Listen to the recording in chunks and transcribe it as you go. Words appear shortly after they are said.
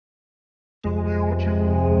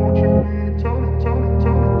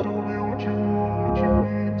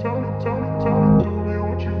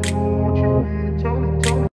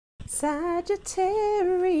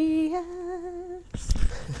Sagittarius.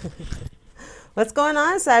 What's going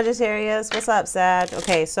on, Sagittarius? What's up, Sag?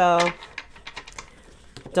 Okay, so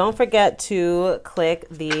don't forget to click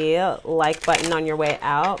the like button on your way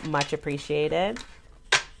out. Much appreciated.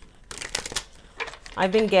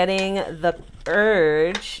 I've been getting the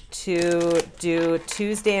urge to do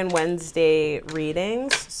Tuesday and Wednesday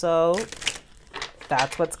readings, so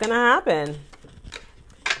that's what's gonna happen.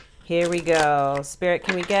 Here we go. Spirit,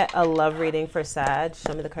 can we get a love reading for Sag?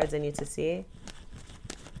 Show me the cards I need to see.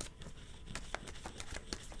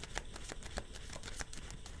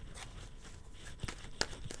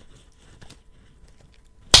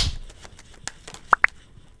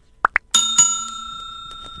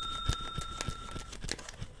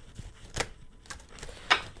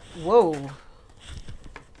 Whoa.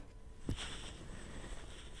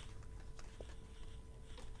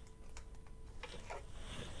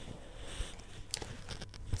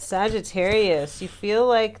 Sagittarius, you feel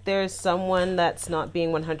like there's someone that's not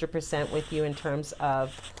being 100% with you in terms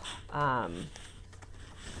of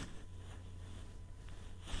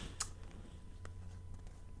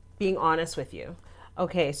being honest with you.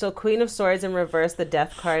 Okay, so Queen of Swords in reverse, the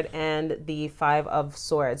Death card, and the Five of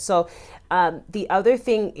Swords. So the other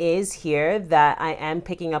thing is here that I am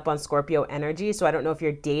picking up on Scorpio energy. So I don't know if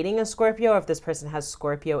you're dating a Scorpio or if this person has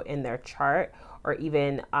Scorpio in their chart, or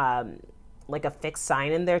even like a fixed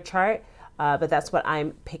sign in their chart. But that's what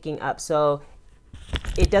I'm picking up. So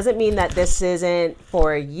it doesn't mean that this isn't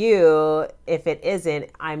for you. If it isn't,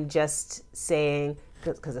 I'm just saying,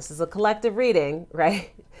 because this is a collective reading, right?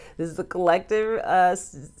 This is a collective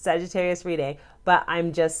Sagittarius reading, but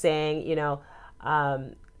I'm just saying, you know,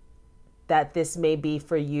 that this may be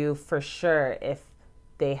for you for sure if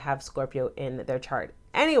they have Scorpio in their chart.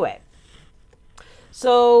 Anyway,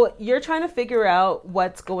 so you're trying to figure out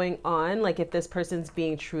what's going on, like if this person's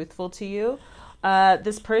being truthful to you.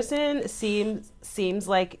 This person seems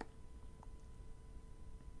like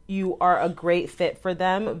you are a great fit for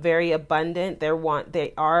them, very abundant.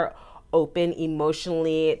 They are open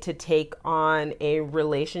emotionally to take on a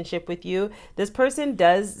relationship with you. This person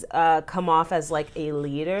does come off as like a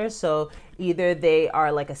leader. So either they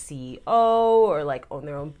are like a CEO or like own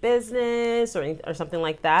their own business or something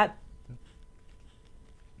like that.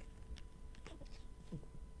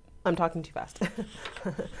 I'm talking too fast.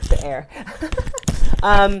 The air.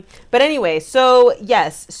 But anyway, so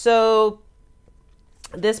yes, so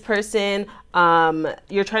this person,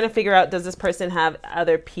 you're trying to figure out, does this person have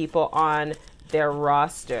other people on their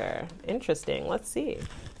roster? Interesting. Let's see.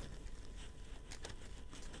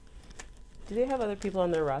 Do they have other people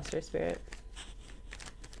on their roster, Spirit?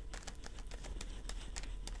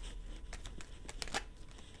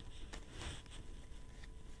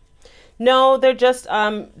 No, they're just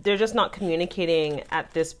not communicating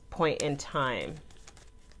at this point in time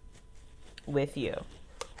with you.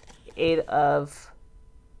 Eight of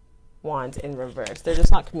Wands in reverse. They're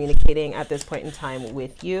just not communicating at this point in time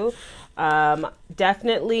with you.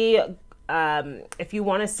 Definitely, if you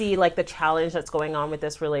want to see like the challenge that's going on with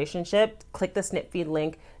this relationship, click the snip feed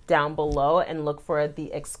link down below and look for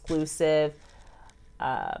the exclusive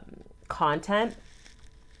content,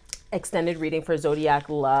 extended reading for Zodiac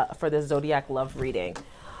love, for the Zodiac love reading.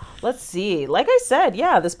 Let's see. Like I said,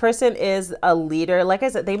 yeah, this person is a leader. Like I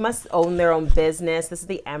said, they must own their own business. This is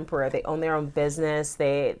the Emperor. They own their own business.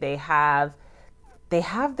 They have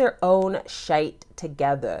their own shite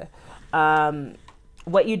together.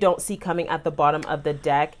 What you don't see coming at the bottom of the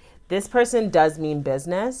deck, this person does mean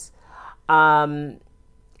business. And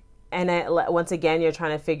once again, you're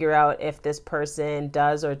trying to figure out if this person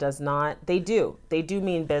does or does not. They do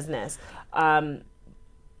mean business.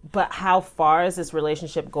 But how far is this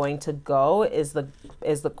relationship going to go is the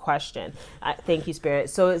question. Thank you, Spirit.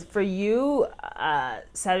 So for you,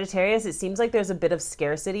 Sagittarius, it seems like there's a bit of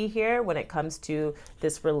scarcity here when it comes to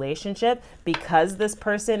this relationship because this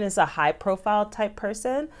person is a high profile type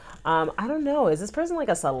person. I don't know. Is this person like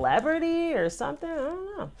a celebrity or something? I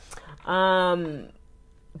don't know.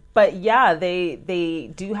 But yeah,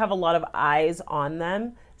 they do have a lot of eyes on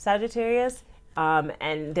them, Sagittarius.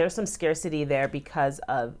 And there's some scarcity there because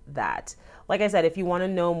of that. Like I said, if you want to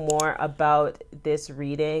know more about this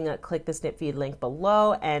reading, click the snip feed link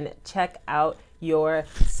below and check out your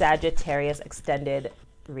Sagittarius extended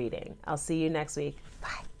reading. I'll see you next week.